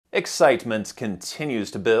Excitement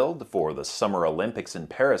continues to build for the Summer Olympics in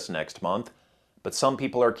Paris next month, but some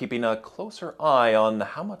people are keeping a closer eye on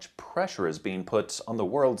how much pressure is being put on the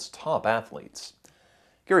world's top athletes.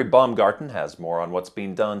 Gary Baumgarten has more on what's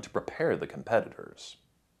being done to prepare the competitors.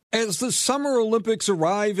 As the Summer Olympics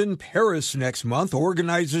arrive in Paris next month,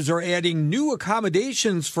 organizers are adding new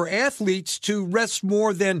accommodations for athletes to rest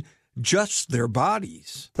more than just their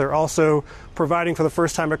bodies. They're also providing for the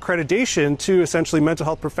first time accreditation to essentially mental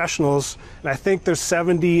health professionals. And I think there's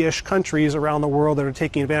 70-ish countries around the world that are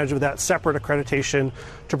taking advantage of that separate accreditation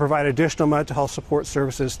to provide additional mental health support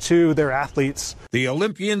services to their athletes. The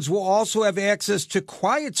Olympians will also have access to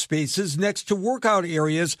quiet spaces next to workout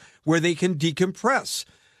areas where they can decompress.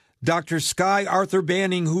 Dr. Skye Arthur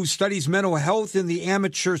Banning, who studies mental health in the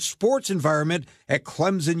amateur sports environment at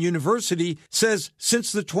Clemson University, says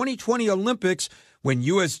since the 2020 Olympics, when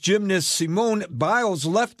U.S. gymnast Simone Biles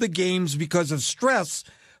left the Games because of stress,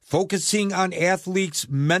 focusing on athletes'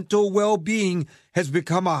 mental well-being has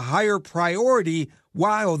become a higher priority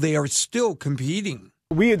while they are still competing.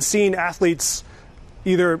 We had seen athletes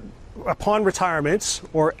either upon retirement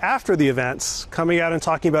or after the events coming out and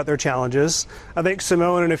talking about their challenges. I think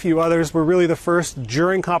Simone and a few others were really the first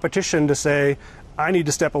during competition to say, I need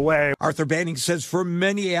to step away. Arthur Banning says for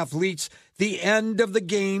many athletes, the end of the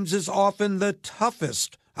Games is often the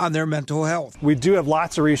toughest on their mental health. We do have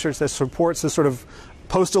lots of research that supports this sort of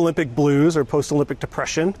post-Olympic blues or post-Olympic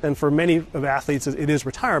depression, and for many of athletes it is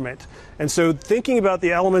retirement. And so thinking about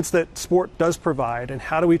the elements that sport does provide and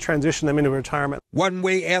how do we transition them into retirement. One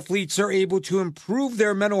way athletes are able to improve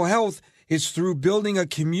their mental health is through building a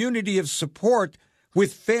community of support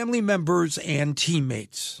with family members and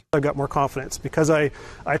teammates. I've got more confidence because I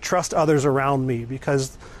trust others around me,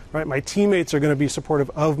 because my teammates are going to be supportive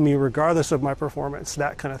of me regardless of my performance,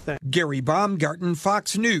 that kind of thing. Gary Baumgarten,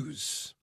 Fox News.